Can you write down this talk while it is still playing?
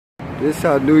This is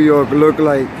how New York looked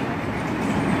like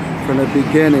from the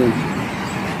beginning.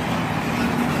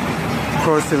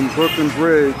 Crossing Brooklyn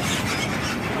Bridge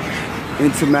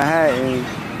into Manhattan.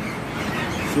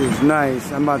 This is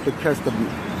nice. I'm about to catch the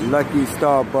Lucky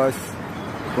Star bus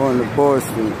going to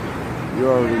Boston. You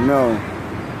already know.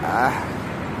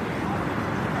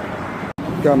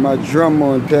 Got my drum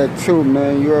on deck too,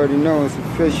 man. You already know it's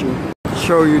official.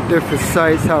 Show you different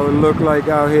sites, how it look like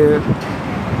out here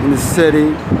in the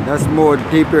city. That's more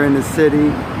deeper in the city.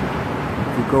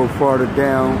 If you go farther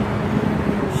down,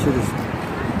 shit is,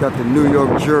 got the New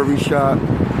York jewelry shop.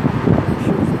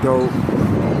 Shit is dope.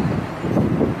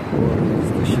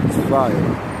 This shit is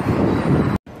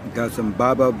fire. Got some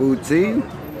Baba Booty.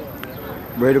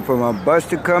 Waiting for my bus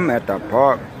to come at the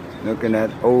park. Looking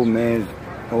at old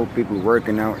people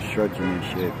working out, stretching and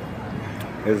shit.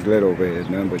 It's lit over here,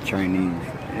 nothing but Chinese.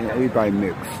 And everybody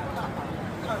mixed.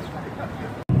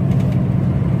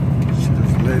 Shit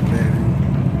is lit, baby.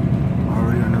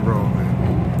 Already on the road,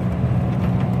 baby.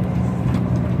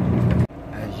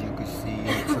 As you can see,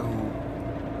 too,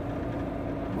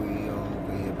 we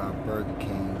over here by Burger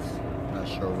King's. Not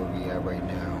sure where we at right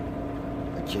now.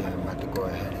 But yeah, I'm about to go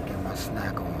ahead and get my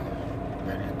snack on.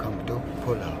 Ready to come through?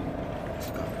 Pull up. Let's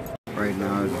go. Right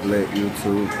now it's lit,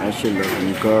 YouTube. That shit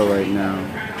looking good right now.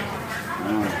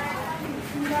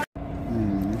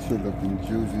 This shit looking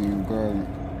juicy and good.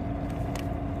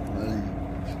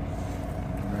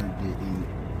 Ready to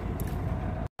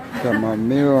eat. Got my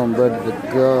meal, I'm ready to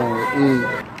go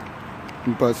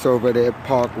eat. Bus over there,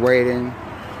 park waiting.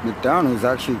 McDonald's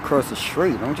actually across the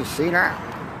street. Don't you see that?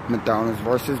 McDonald's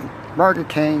versus Burger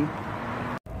King.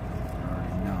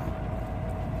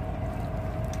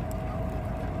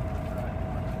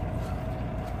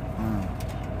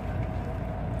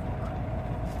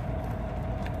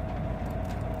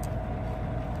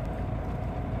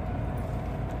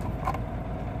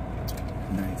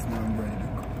 Nice, now I'm ready to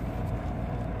go.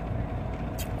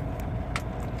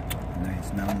 Nice,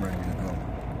 now I'm ready to go.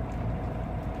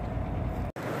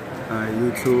 Alright,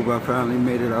 YouTube, I finally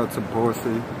made it out to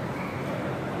Boston.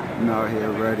 I'm out here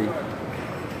ready.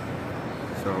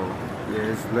 So,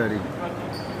 yeah, it's ready.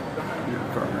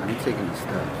 I'm taking the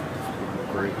steps.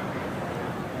 It's great.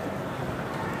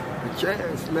 But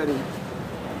yeah, it's ready.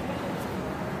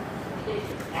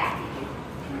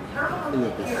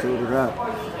 Look, it's suited up.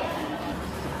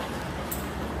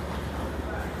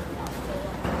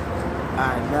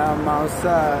 Alright, now I'm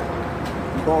outside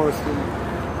Boston.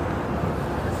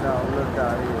 That's how I look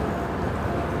out here.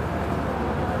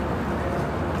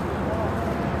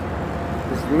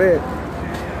 It's lit.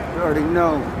 You already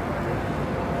know.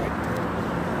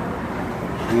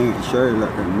 Sure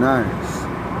looking nice.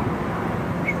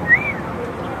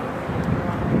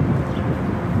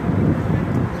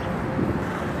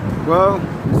 Well,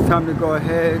 it's time to go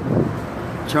ahead,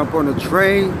 jump on the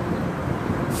train.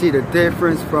 See the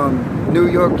difference from New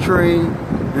York train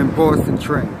and Boston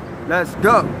train. Let's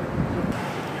go.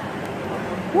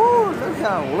 Woo, look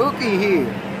how looky here.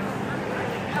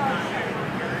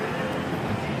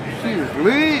 She is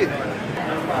lit.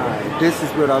 Alright, this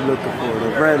is what I'm looking for, the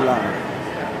red line.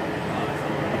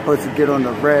 I'm supposed to get on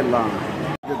the red line.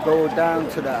 To go down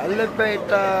to the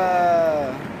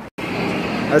elevator.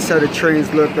 That's how the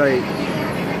trains look like.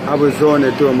 I was on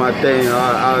it doing my thing.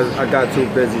 I got too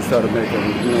busy, started making,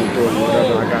 doing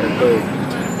whatever I gotta do.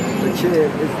 But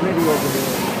yeah, it's litty over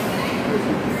there. As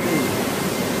you can see,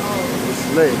 it's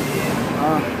lit.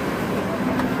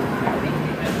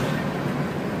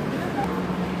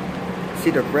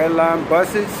 See the red line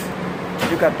buses?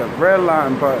 You got the red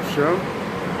line bus, yo.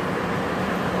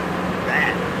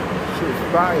 That shit's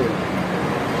fire.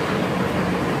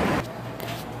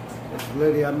 It's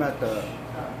litty. I'm at the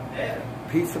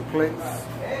pizza place.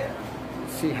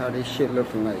 See how this shit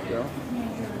looking like, yo.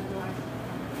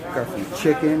 Got some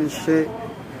chicken and shit.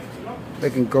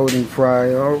 Making golden fry,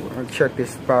 yo. I'll check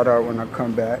this spot out when I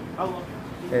come back.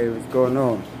 Hey, what's going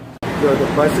on? Yo, the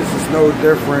buses is no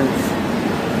different.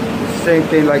 Same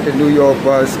thing like the New York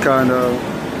bus, kind of.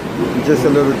 Just a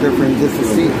little different. Just the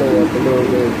seat go up a little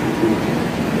bit.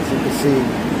 As you can see.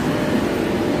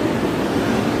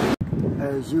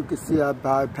 As you can see, I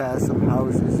bypassed some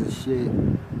houses and shit.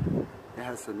 It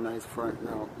has some nice front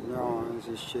lawns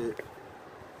and shit.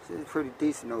 It's pretty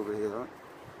decent over here, huh?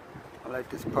 I like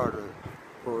this part of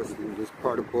Boston. This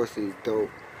part of Boston is dope.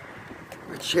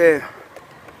 But yeah,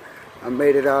 I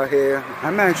made it out here.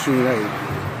 I'm actually like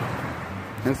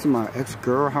next to my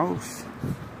ex-girl house.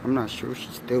 I'm not sure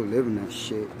she's still living that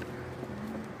shit.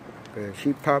 But if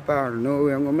she pop out of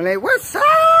nowhere, I'm gonna be like, what's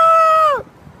up?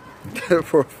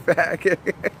 For a fact.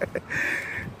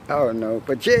 I don't know.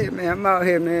 But yeah, man, I'm out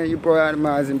here, man. Your boy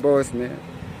Itemizing Boss, man.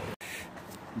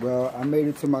 Well, I made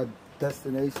it to my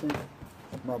destination.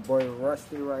 My boy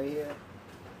Rusty right here.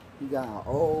 He got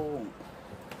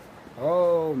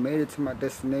made it to my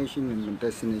destination, and my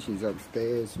destination's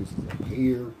upstairs, which is up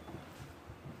here.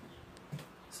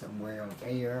 Somewhere up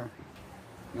here.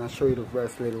 And I'll show you the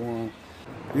rest later on.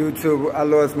 YouTube, I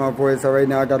lost my voice. So right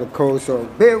now I got a cold, so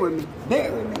bear with me. Bear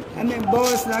with me. I'm in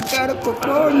Boston. I got a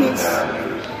performance.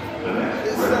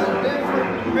 It's so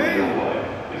different for me.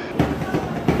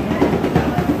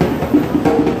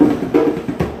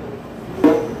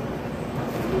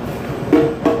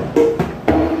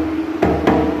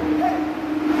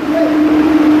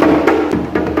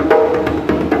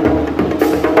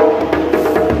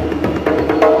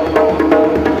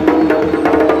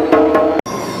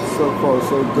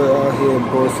 So good out here in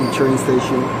Boston train station. It's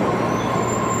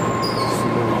a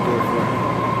little different.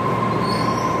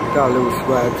 Got a little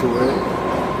swag to it.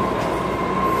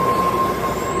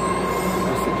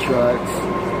 That's the tracks.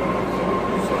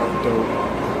 It's all dope.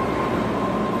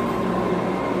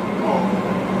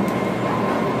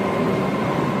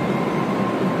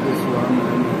 This one,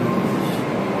 man.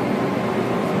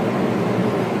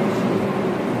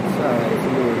 It's alright, it's a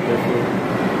little different.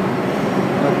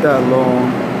 Not that long.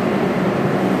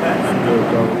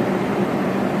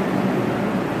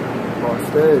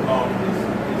 Stage. I'm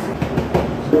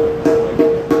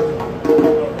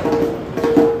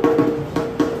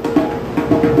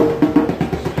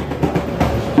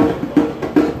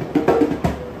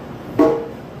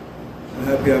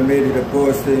happy I made it to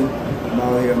Boston. I'm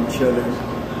out here, I'm chilling,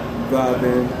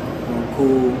 vibing, I'm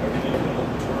cool.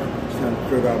 Trying to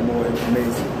figure out more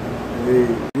information. Hey.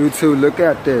 YouTube, look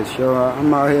at this, yo.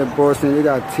 I'm out here in Boston. They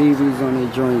got TVs on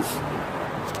their joints.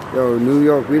 Yo, New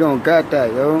York, we don't got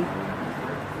that, yo.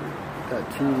 That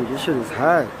TV, this shit is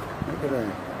hot. Look at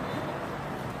that.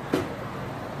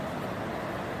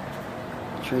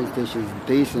 Train station is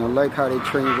decent. I like how they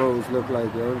train roads look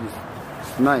like, yo.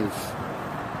 It's nice.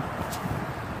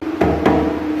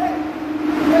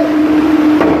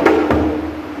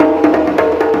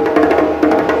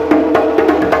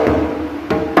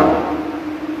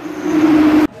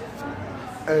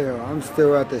 Hey, yo, I'm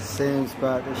still at the same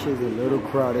spot. This shit's a little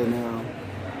crowded now.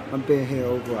 I've been here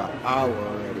over an hour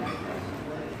already.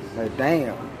 Like,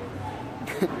 damn.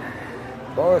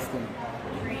 Boston.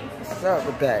 What's up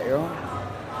with that, yo?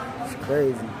 It's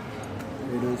crazy.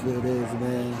 It is what it is,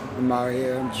 man. I'm out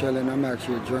here, I'm chilling, I'm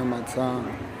actually enjoying my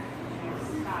time.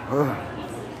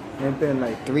 It's been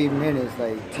like 3 minutes,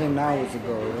 like 10 hours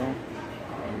ago,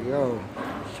 yo. Yo,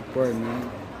 it's your boy,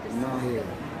 man. I'm out here.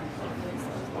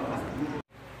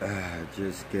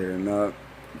 Just getting up.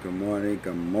 Good morning,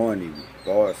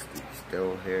 Boston.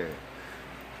 Still here.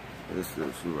 This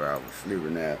is where I was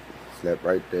sleeping at. Slept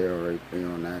right there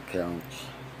on that couch.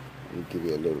 Let me give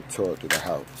you a little tour to the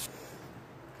house.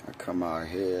 I come out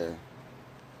here,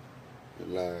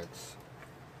 relax.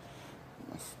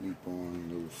 I sleep on,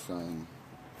 little sun.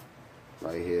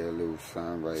 Right here, a little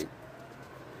sun, right.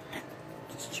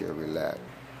 Just chill, relax.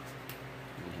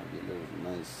 You have your little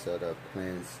nice setup,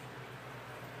 plants.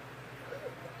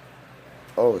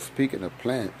 Oh, speaking of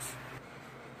plants.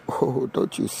 Oh,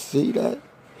 don't you see that?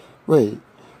 Wait,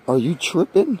 are you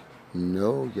tripping?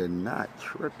 No, you're not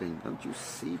tripping. Don't you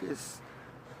see this?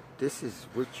 This is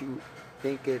what you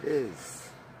think it is.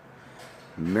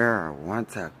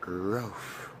 Marijuana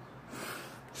growth.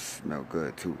 Smell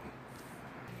good too.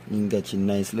 You can get your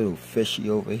nice little fishy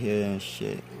over here and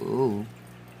shit. Ooh,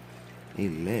 he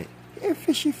lit. Yeah,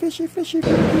 fishy.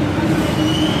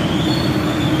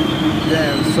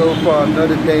 Damn, so far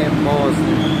another day in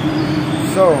Boston.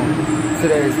 So,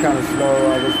 today is kind of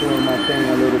slow. I was doing my thing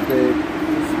a little bit.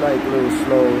 It's like a little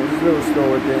slow. It's a little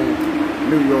slower than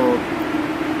New York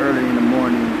early in the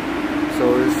morning. So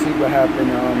let's see what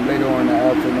happened later on in the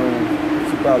afternoon.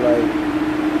 It's about like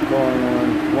going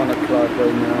on 1 o'clock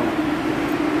right now.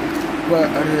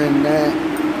 But other than that,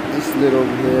 it's lit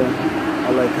over here. I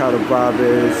like how the vibe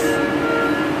is.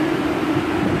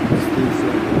 We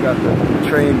got the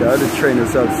train, the other train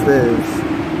is upstairs.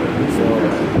 So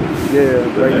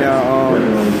yeah, right now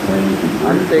I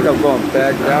think I'm going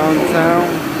back downtown,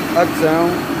 uptown.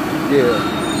 Yeah.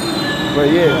 But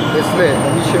yeah, it's lit.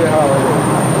 Let me show you how it is.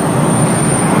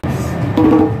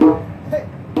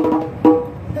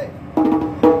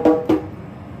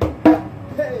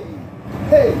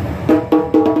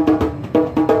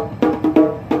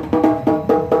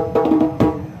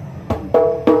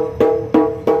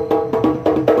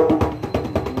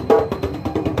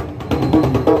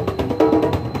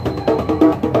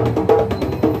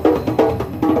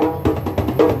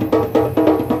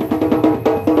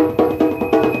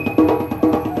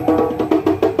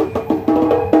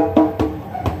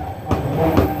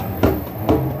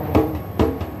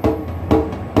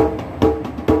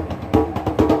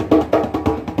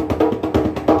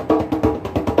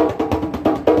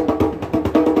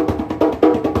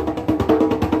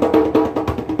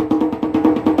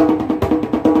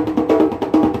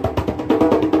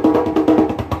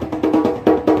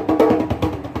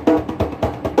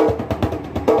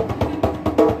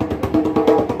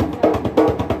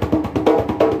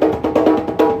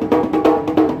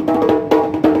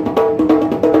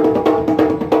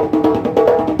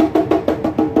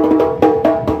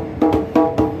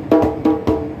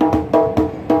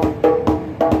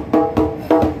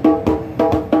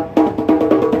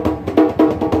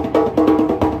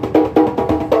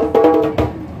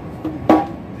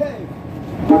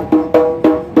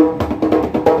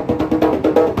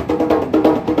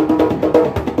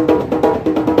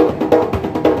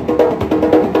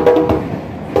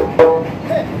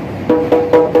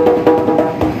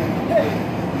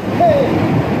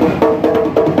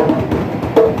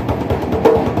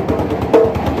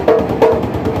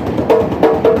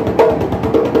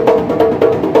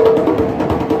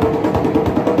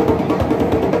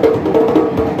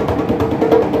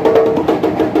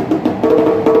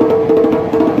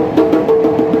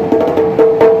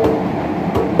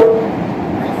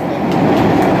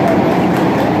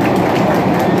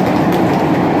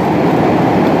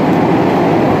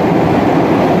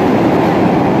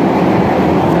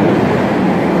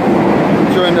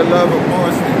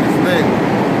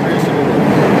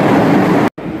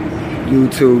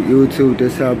 YouTube,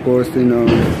 this how Boston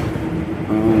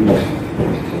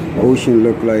ocean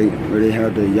look like, where they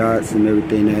have the yachts and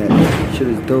everything. That shit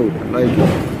is dope. I like it.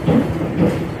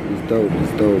 It's dope,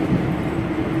 it's dope.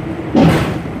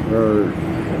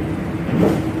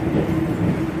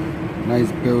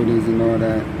 Nice buildings and all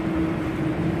that.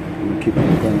 And keep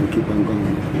on going, keep on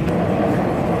going.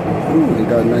 Ooh, they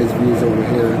got nice views over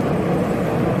here.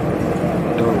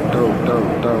 Dope, dope,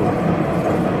 dope, dope.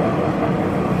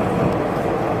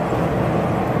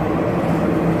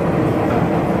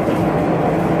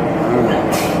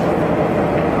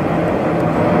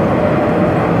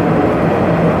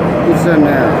 In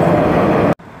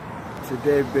there.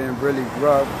 Today been really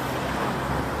rough.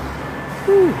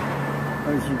 Whew.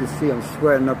 As you can see, I'm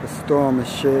sweating up a storm and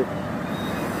shit.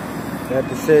 At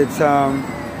the same time,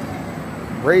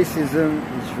 racism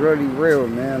is really real,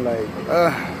 man. Like,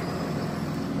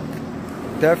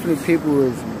 definitely people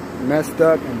is messed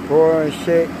up and poor and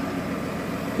shit.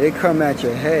 They come at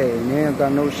your head and they ain't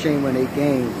got no shame in their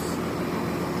games.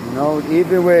 You know,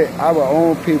 even with our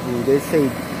own people, they say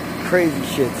crazy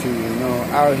shit to you, you know,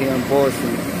 out here in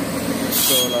Boston.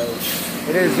 So like,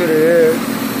 it is what it is.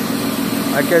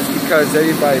 I guess because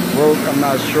everybody broke, I'm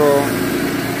not sure.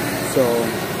 So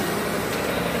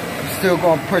I'm still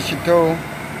gonna push it through.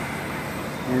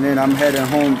 And then I'm heading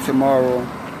home tomorrow.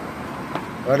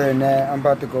 Other than that, I'm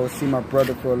about to go see my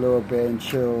brother for a little bit and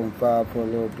chill and vibe for a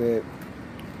little bit.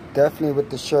 Definitely with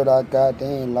the shirt I got,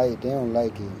 they don't like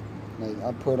it. Like,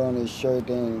 I put on this shirt,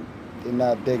 they're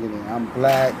not digging it. I'm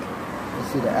black. You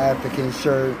see the African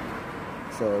shirt.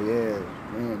 So yeah,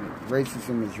 man,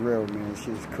 racism is real, man.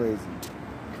 Shit's crazy.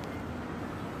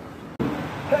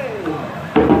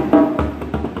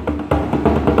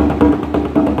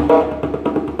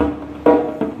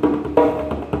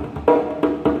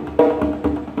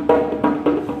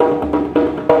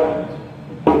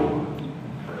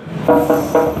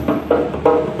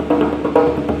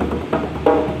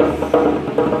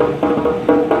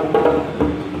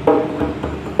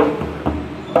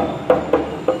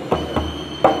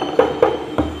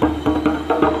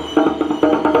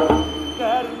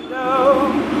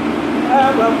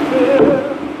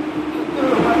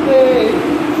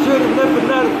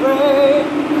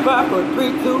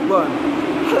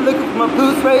 Looking for my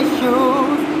blue suede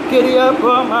shoes, giddy up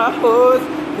on my horse,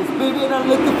 cause baby I'm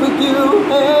looking for you.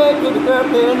 Hey, baby girl,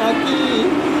 play Nike,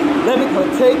 let me go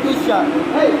take a shot.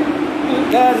 Hey,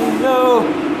 you gotta know,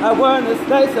 I wanna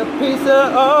slice a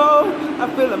pizza. Oh,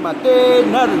 I'm feeling my day,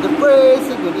 not in the phrase,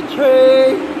 I'm gonna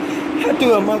trade. I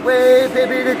do it my way,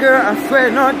 baby the girl, I'm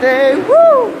sweating all day.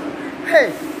 Woo!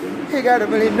 Hey, you gotta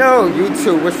really know.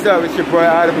 YouTube, what's up? It's your boy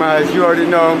Itemize. You already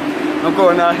know. I'm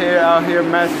going out here in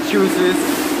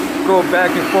Massachusetts. Go back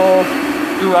and forth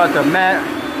throughout the map.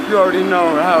 You already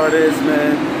know how it is,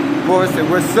 man. Boston,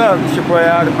 what's up? It's your boy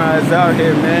Itemize out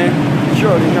here, man. You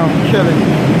already know I'm killing it.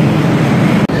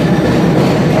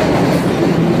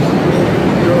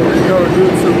 You already know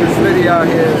YouTube is litty out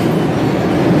here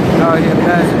in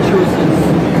Massachusetts.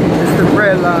 It's the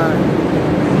red line.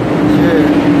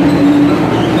 Yeah.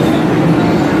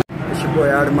 Boy,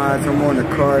 Itemize, I'm on the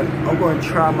cart. I'm going to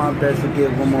try my best to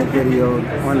get one more video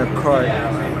on the cart.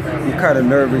 I'm kind of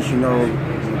nervous, you know,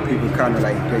 people kind of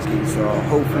like picky, so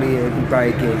hopefully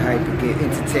everybody get hyped and get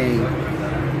entertained,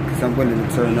 because I'm willing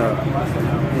to turn up.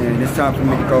 And it's time for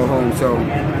me to go home, so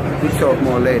we talk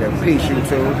more later. Peace,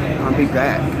 YouTube. I'll be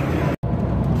back.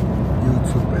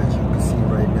 YouTube, as you can see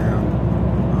right now,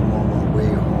 I'm on my way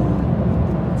home.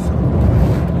 So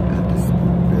at this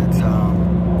good time,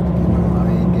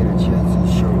 chance to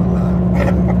show a lot.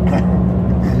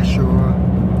 Make sure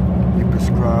you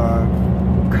subscribe,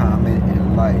 comment,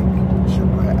 and like. It's your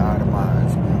boy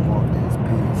Itemize, man. Walk this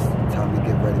peace. Time to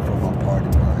get ready for my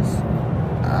party bus.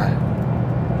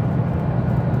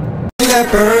 That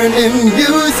burning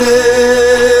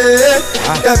music.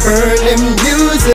 That burning music.